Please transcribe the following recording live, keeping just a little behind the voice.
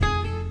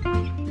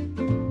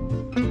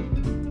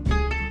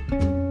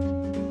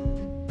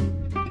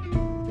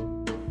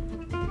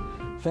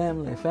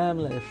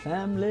family.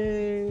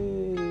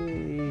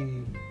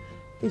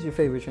 It's your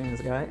favorite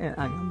trans guy, and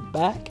I am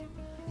back.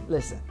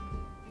 Listen,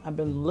 I've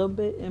been a little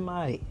bit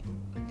MIA.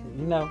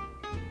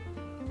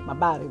 My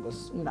body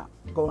was,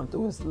 going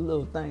through its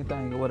little thing,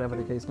 or whatever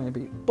the case may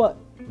be. But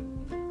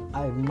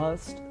I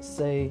must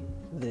say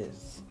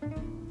this.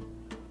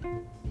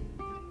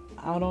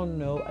 I don't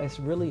know. It's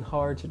really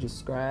hard to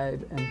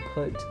describe and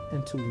put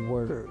into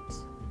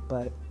words,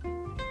 but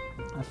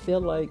I feel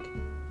like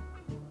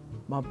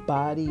my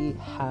body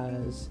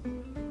has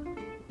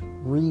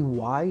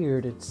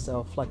rewired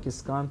itself, like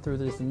it's gone through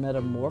this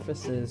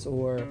metamorphosis,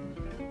 or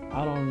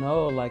I don't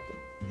know, like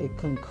it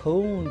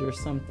cocooned or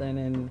something,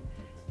 and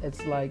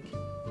it's like,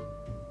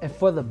 and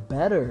for the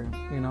better,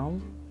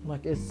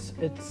 like it's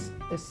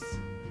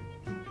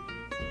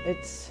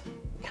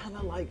kind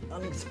of like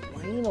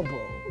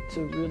unexplainable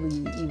to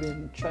really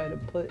even try to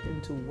put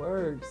into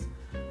words.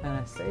 And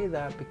I say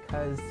that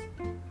because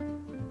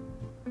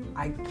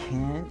I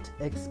can't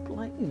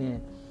explain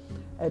it.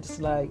 It's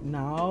like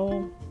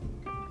now,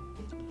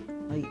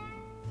 like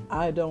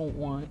I don't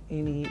want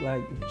any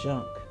like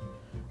junk.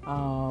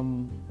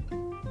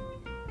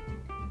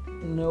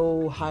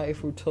 No high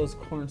fructose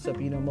corn syrup.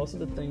 Most of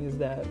the things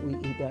that we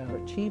eat that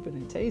are cheap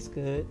and it tastes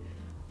good,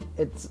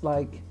 it's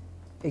like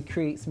it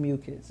creates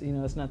mucus.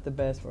 It's not the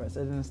best for us,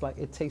 and it's like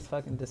it tastes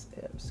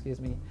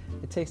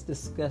it tastes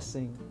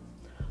disgusting.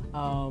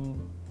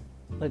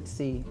 Let's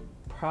see,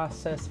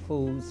 processed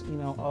foods.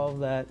 All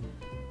that.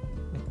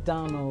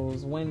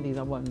 McDonald's, Wendy's.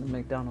 I wasn't a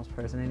McDonald's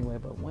person anyway,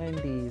 but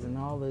Wendy's and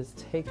all this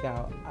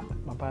takeout.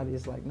 My body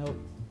is like, nope,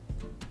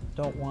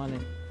 don't want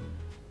it.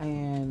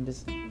 And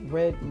this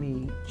red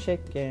meat,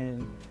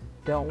 chicken,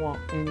 don't want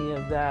any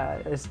of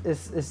that.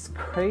 It's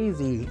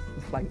crazy.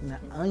 It's like the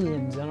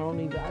onions.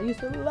 I used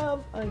to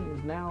love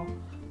onions. Now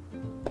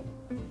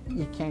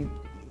you can't.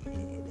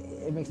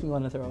 It makes me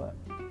want to throw up.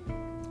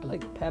 I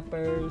like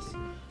peppers.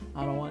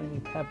 I don't want any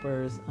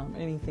peppers.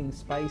 Anything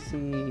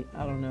spicy.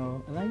 I don't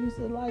know. And I used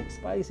to like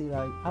spicy.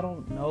 Like I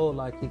don't know.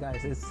 Like you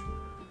guys,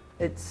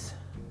 it's.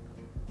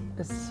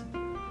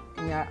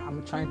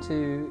 I'm trying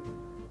to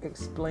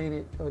explain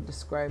it or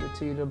describe it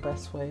to you the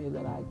best way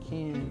that I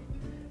can,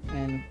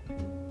 and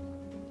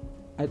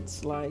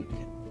it's like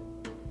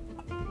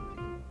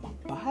my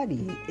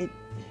body, it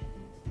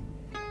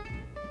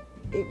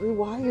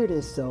rewired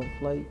itself.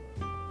 Like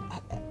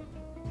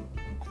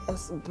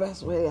that's the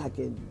best way I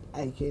can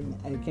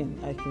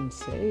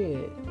say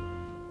it.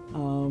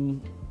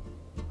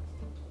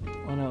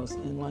 What else?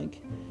 And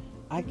like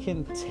I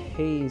can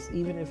taste,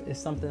 even if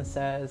something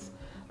says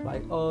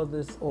like, oh,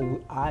 this, or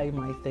I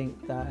might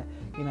think that,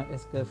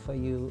 it's good for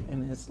you.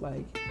 And it's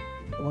like,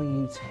 when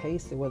you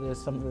taste it, whether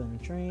it's something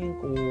to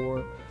drink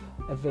or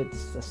if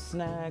it's a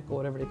snack or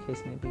whatever the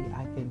case may be,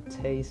 I can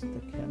taste the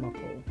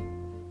chemical.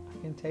 I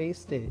can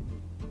taste it.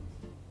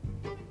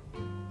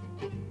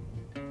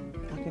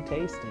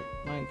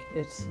 Like,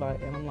 it's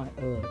like, and I'm like,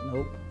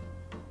 nope.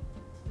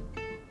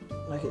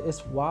 Like,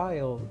 it's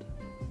wild.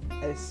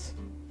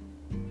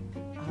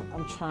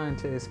 I'm trying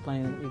to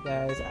explain it, you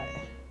guys.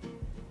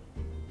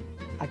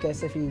 I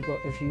guess if you've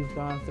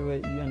gone through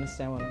it, you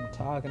understand what I'm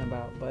talking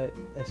about. But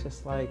it's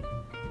just like,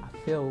 I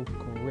feel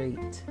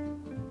great.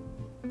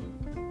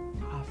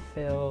 I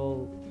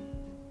feel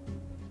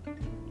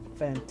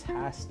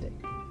fantastic,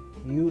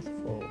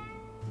 youthful,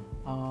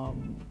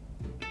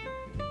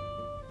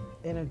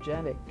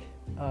 energetic.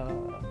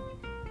 I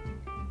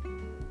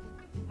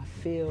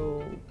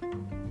feel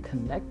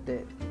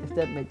connected, if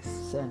that makes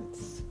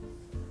sense.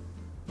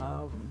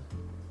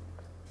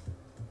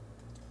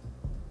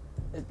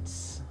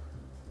 It's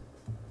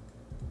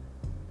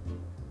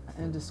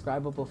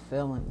indescribable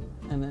feeling.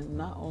 And then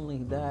not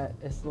only that,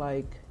 it's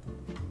like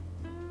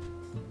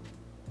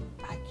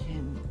I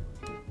can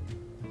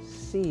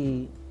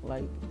see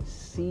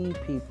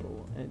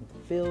people and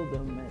feel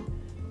them and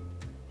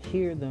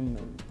hear them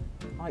and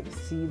like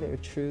see their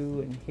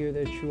true and hear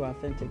their true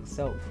authentic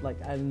self. Like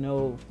I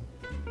know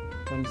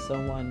when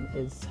someone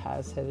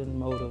has hidden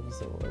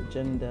motives or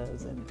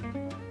agendas, and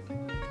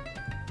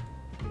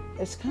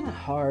it's kind of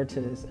hard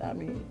to, I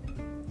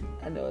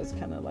know it's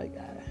kind of like,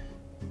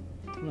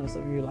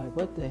 some of you are like,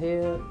 what the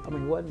hell?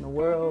 What in the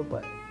world?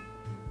 But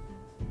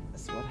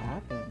that's what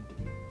happened.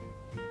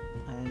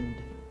 And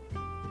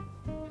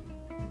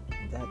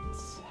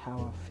that's how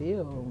I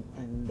feel.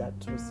 And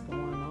that's what's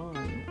going on.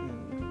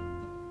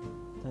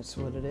 And that's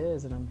what it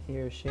is. And I'm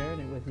here sharing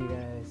it with you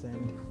guys.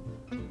 And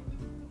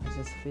I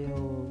just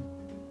feel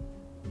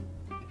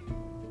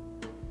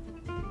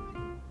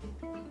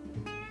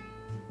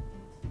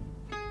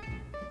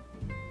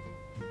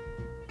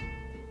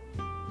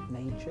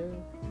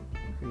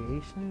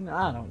creation.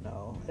 I don't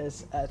know. I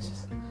just,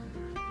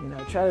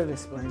 try to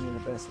explain it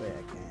the best way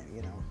I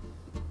can,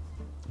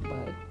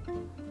 But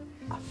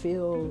I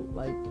feel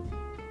like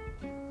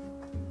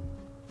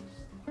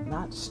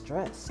not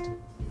stressed.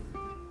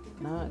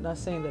 Not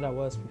saying that I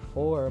was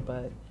before,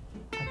 but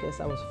I guess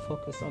I was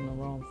focused on the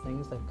wrong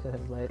things that could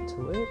have led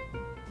to it.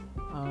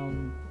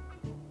 I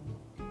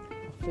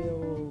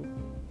feel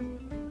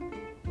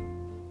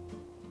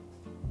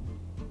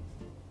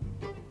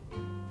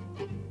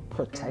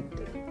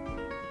protected.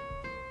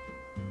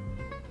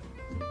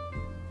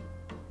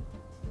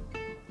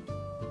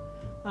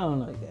 I don't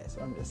know, guys.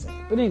 I'm just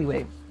saying. But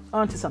anyway,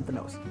 on to something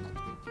else.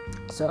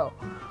 So,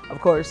 of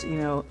course,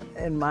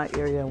 in my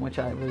area in which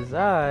I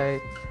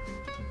reside,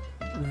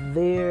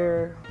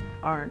 there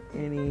aren't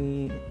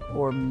any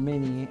or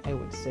many, I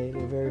would say.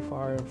 They're very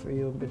far and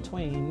few in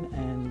between,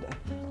 and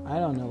I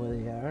don't know where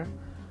they are.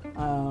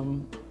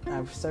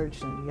 I've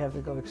searched, and you have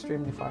to go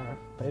extremely far.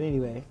 But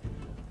anyway,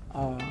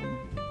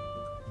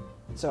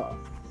 so,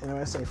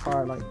 I say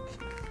far, like,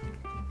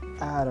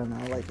 I don't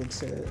know, like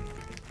into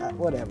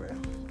whatever.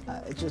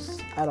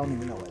 I don't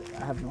even know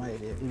I have no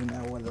idea even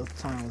know what those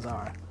towns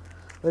are.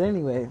 But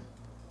anyway,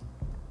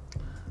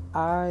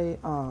 I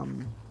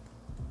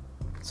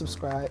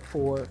subscribe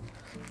for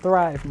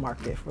Thrive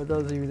Market. For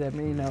those of you that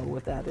may know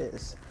what that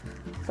is,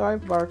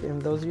 Thrive Market,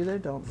 and those of you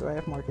that don't,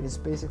 Thrive Market is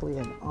basically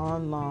an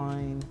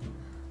online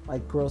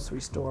like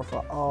grocery store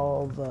for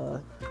all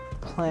the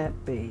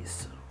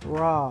plant-based,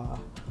 raw,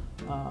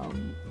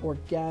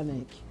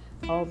 organic,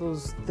 all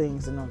those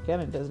things. And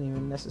organic doesn't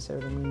even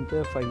necessarily mean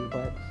good for you,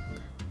 but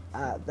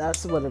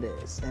that's what it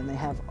is. And they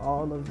have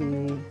all of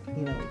the,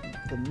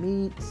 the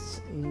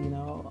meats,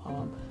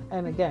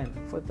 and again,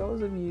 for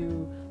those of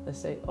you that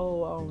say,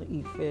 oh, I only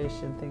eat fish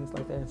and things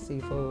like that and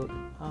seafood,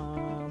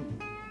 I'm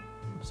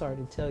sorry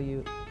to tell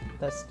you,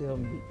 that's still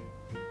meat.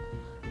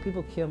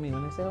 People kill me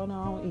when they say, oh,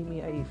 no, I don't eat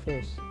meat, I eat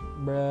fish.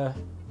 Bruh.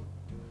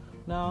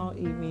 No, I don't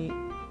eat meat,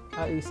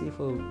 I eat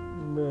seafood.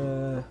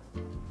 Bruh.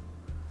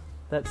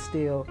 That's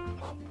still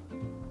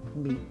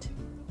meat.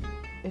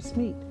 It's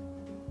meat.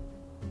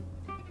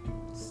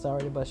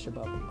 Sorry to bust your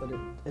bubble, but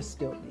it's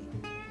still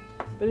meat.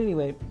 But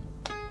anyway,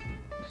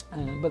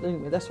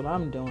 that's what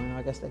I'm doing.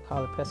 I guess they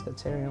call it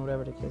pescatarian,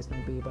 whatever the case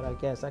may be. But I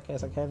guess I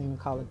can't even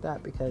call it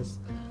that because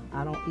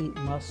I don't eat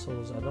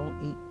mussels. I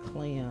don't eat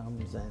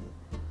clams and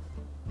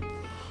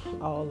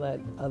all that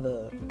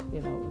other,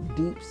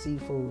 deep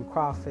seafood,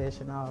 crawfish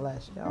and all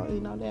that shit. I don't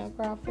eat no damn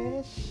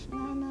crawfish. No.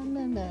 I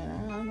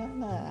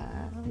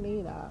don't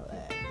need all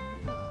that.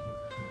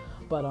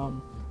 But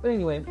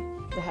anyway,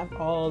 they have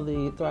all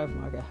the Thrive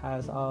Market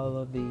has all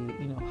of the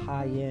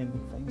high-end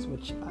things,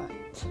 which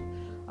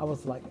I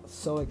was like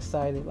so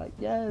excited, like,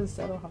 yes,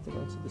 I don't have to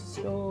go to the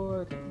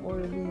store, I can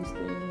order these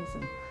things,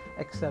 and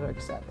et cetera,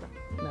 et cetera.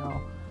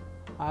 Now,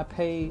 I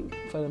paid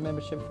for the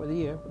membership for the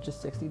year, which is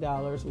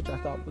 $60, which I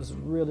thought was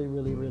really,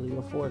 really, really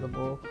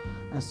affordable.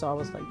 And so I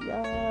was like,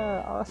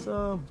 yeah,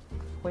 awesome.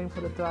 Waiting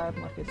for the Thrive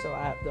Market. So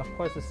of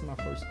course, this is my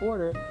first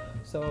order.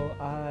 So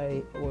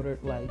I ordered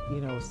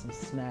some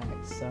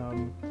snacks,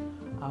 some,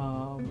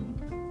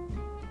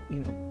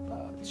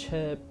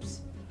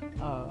 chips.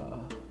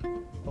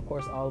 Of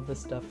course, all of this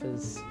stuff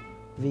is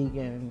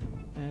vegan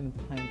and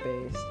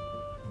plant-based.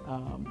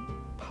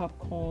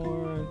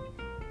 Popcorn.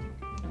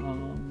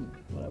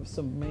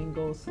 Some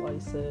mango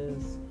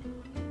slices,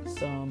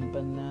 some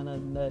banana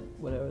nut,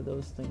 whatever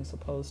those things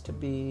supposed to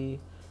be.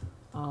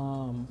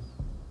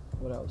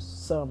 What else?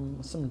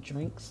 Some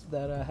drinks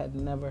that I had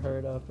never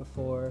heard of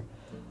before,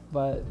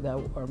 but that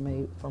are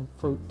made from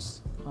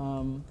fruits.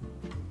 And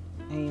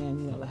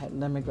they had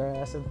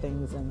lemongrass and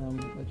things in them,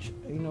 which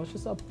it's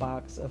just a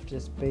box of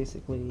just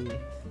basically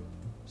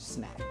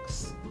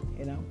snacks,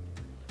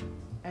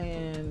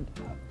 And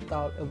I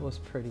thought it was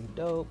pretty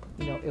dope.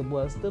 It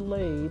was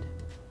delayed.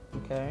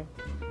 Okay,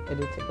 it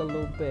did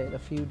take a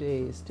few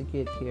days to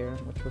get here,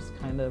 which was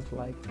kind of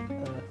like,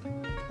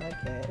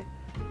 okay.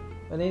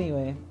 But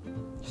anyway,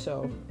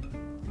 so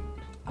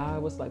I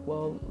was like,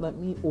 well, let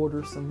me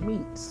order some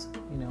meats,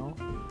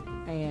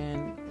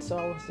 And so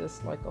I was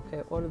just like,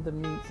 okay, order the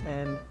meats,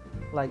 and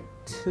like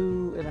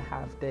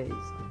 2.5 days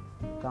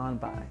gone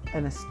by,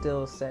 and it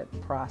still said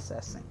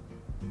processing.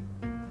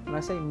 When I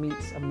say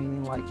meats, I'm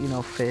meaning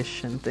like,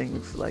 fish and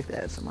things like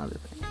that, some other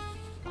things.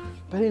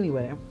 But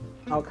anyway,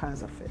 all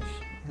kinds of fish,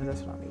 and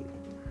that's what I'm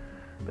eating.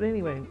 But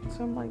anyway,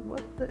 so I'm like,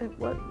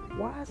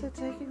 why is it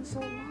taking so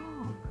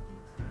long?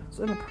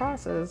 So in the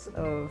process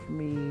of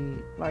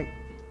me, like,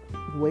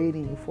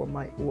 waiting for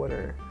my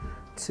order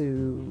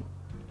to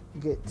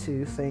get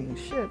to things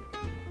shipped,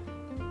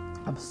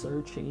 I'm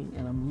searching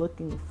and I'm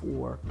looking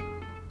for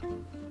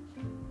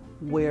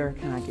where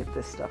can I get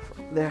this stuff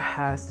from? There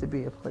has to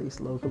be a place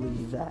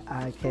locally that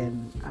I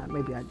can,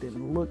 maybe I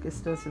didn't look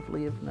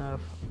extensively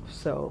enough.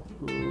 So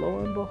lo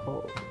and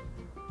behold,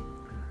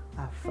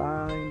 I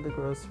find the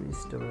grocery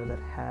store that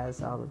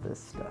has all of this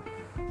stuff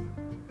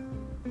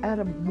at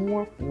a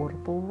more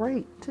affordable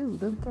rate too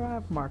than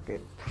Thrive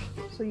Market.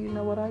 So you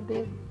know what I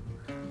did?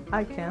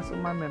 I canceled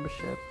my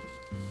membership,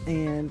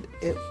 and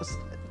it was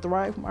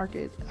Thrive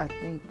Market. I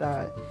think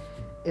that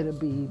it'll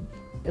be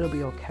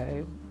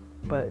okay,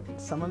 but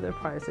some of their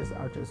prices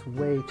are just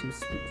way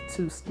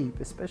too steep,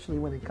 especially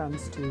when it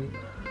comes to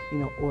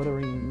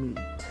ordering meat.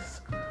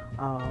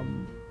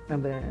 And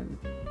then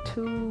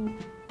two,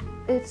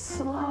 it's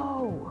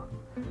slow.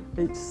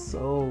 It's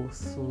so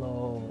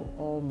slow.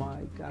 Oh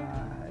my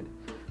God.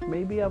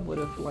 Maybe I would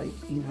have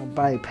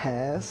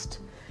bypassed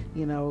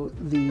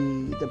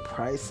the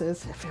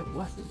prices, if it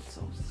wasn't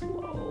so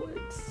slow.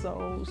 It's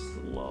so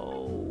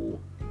slow.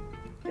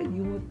 And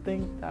you would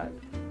think that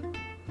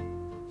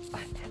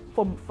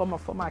for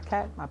my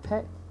cat, my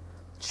pet,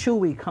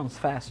 Chewy comes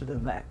faster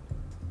than that.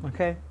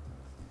 Okay?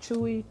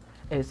 Chewy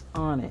is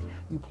on it.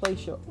 You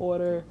place your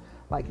order,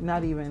 like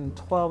not even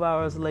 12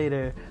 hours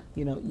later,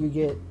 you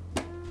get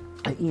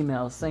an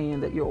email saying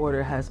that your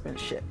order has been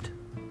shipped.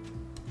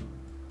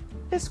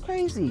 It's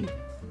crazy.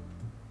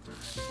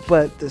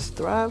 But this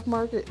Thrive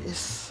Market is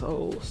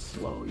so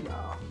slow,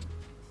 y'all.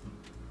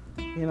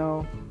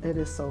 It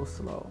is so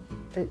slow.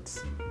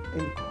 It's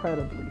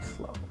incredibly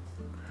slow.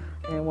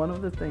 And one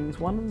of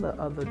the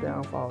other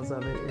downfalls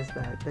of it is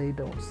that they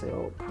don't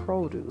sell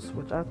produce,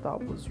 which I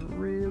thought was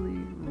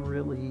really,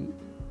 really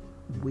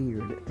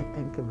weird and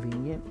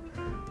inconvenient.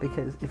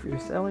 Because if you're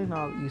selling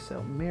you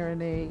sell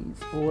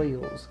marinades,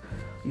 oils,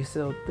 you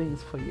sell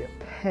things for your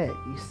pet,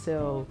 you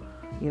sell,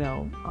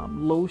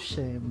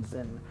 lotions,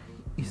 and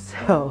you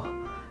sell,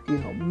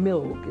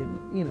 milk,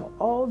 and,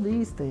 all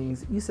these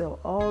things. You sell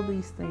all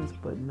these things,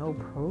 but no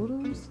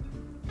produce?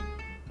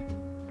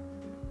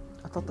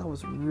 I thought that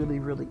was really,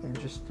 really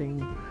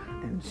interesting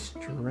and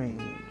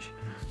strange.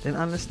 Didn't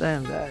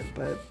understand that,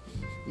 but,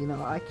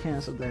 I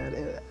canceled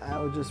that. I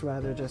would just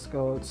rather just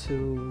go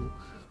to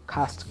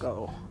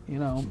Costco,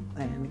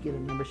 and get a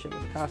membership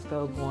with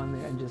Costco, go in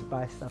there and just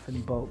buy stuff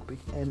in bulk,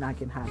 and I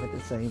can have it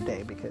the same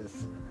day,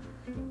 because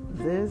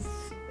this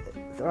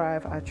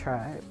Thrive, I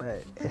tried,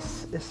 but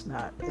it's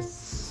not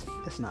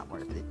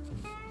worth it.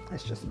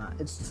 It's just not.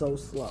 It's so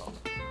slow.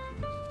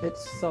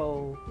 It's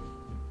so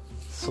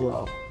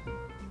slow.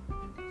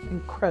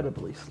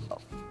 Incredibly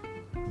slow.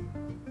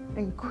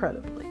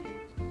 Incredibly.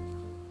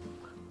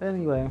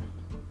 Anyway,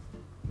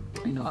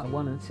 I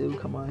wanted to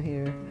come on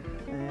here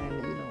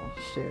and,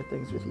 share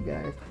things with you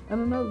guys.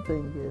 And another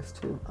thing is,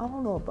 too, I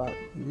don't know about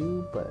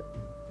you, but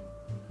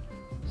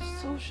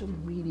social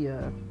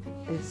media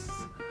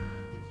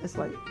it's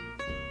like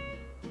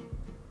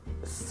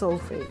so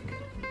fake,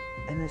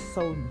 and it's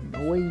so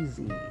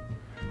noisy,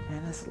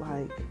 and it's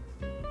like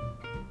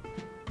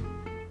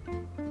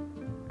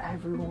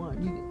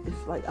everyone,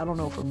 it's like, I don't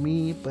know, for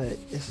me, but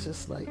it's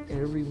just like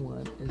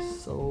everyone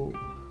is so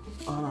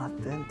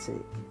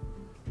unauthentic.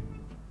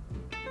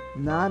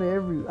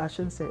 I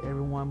shouldn't say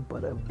everyone,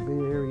 but a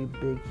very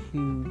big,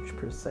 huge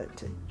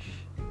percentage.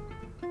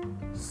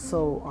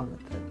 So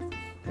unauthentic.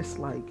 It's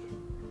like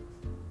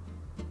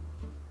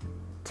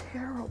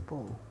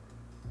terrible.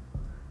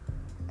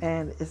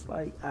 And it's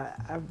like,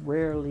 I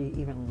rarely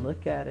even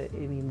look at it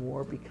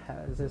anymore,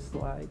 because it's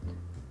like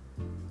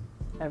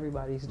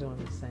everybody's doing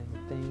the same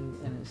thing,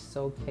 and it's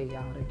so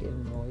chaotic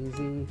and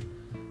noisy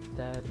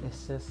that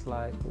it's just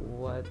like,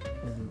 what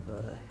in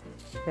the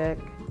heck?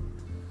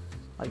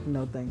 Like,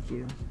 no thank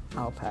you,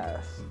 I'll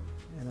pass,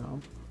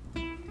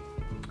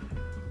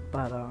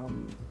 But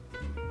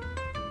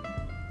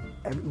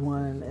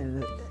everyone,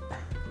 and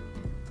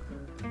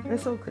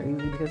it's so crazy,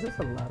 because there's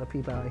a lot of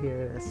people out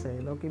here that say,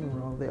 don't get me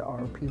wrong, there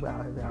are people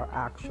out here that are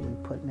actually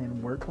putting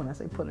in work. When I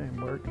say putting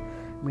in work,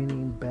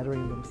 meaning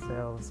bettering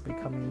themselves,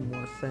 becoming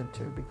more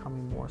centered,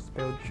 becoming more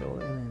spiritual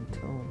and in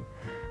tune,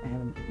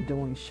 and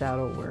doing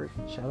shadow work.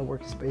 Shadow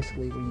work is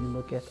basically when you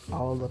look at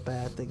all the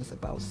bad things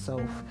about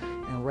self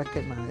and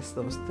recognize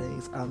those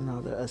things, and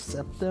either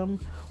accept them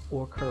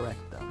or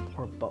correct them,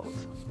 or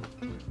both.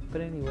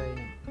 But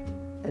anyway,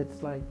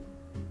 it's like,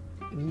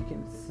 you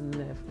can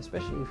sniff,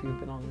 especially if you've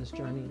been on this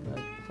journey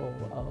like for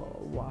a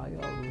while,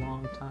 a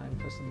long time,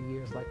 for some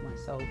years like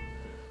myself,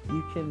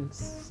 you can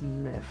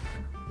sniff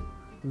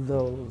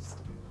those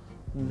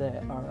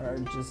that are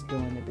just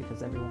doing it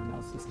because everyone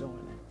else is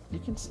doing it. You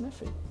can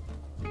sniff it.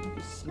 You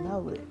can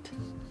smell it.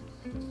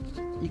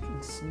 You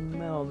can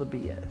smell the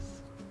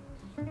BS.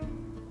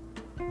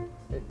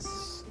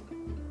 It's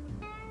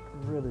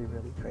really,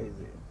 really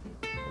crazy,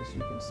 because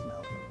you can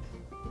smell it.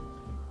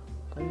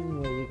 But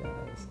anyway, you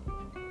guys,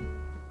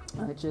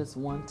 I just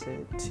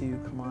wanted to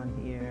come on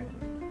here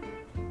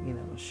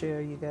and,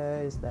 share you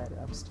guys that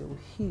I'm still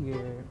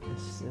here.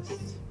 It's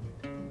just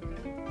my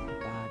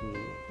body,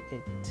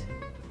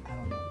 I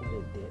don't know what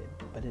it did,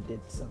 but it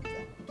did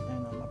something,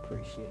 and I'm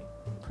appreciative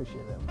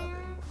of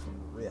it, for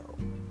real.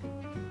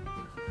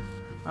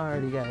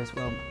 Alrighty, guys,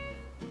 well,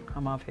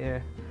 I'm off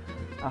here.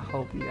 I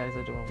hope you guys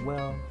are doing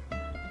well.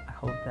 I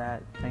hope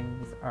that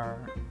things are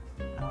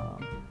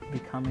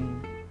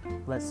becoming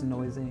less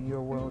noisy in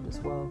your world as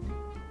well.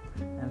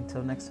 And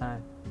until next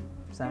time,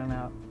 signing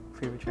out,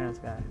 Favorite Trans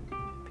Guy.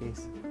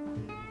 Peace.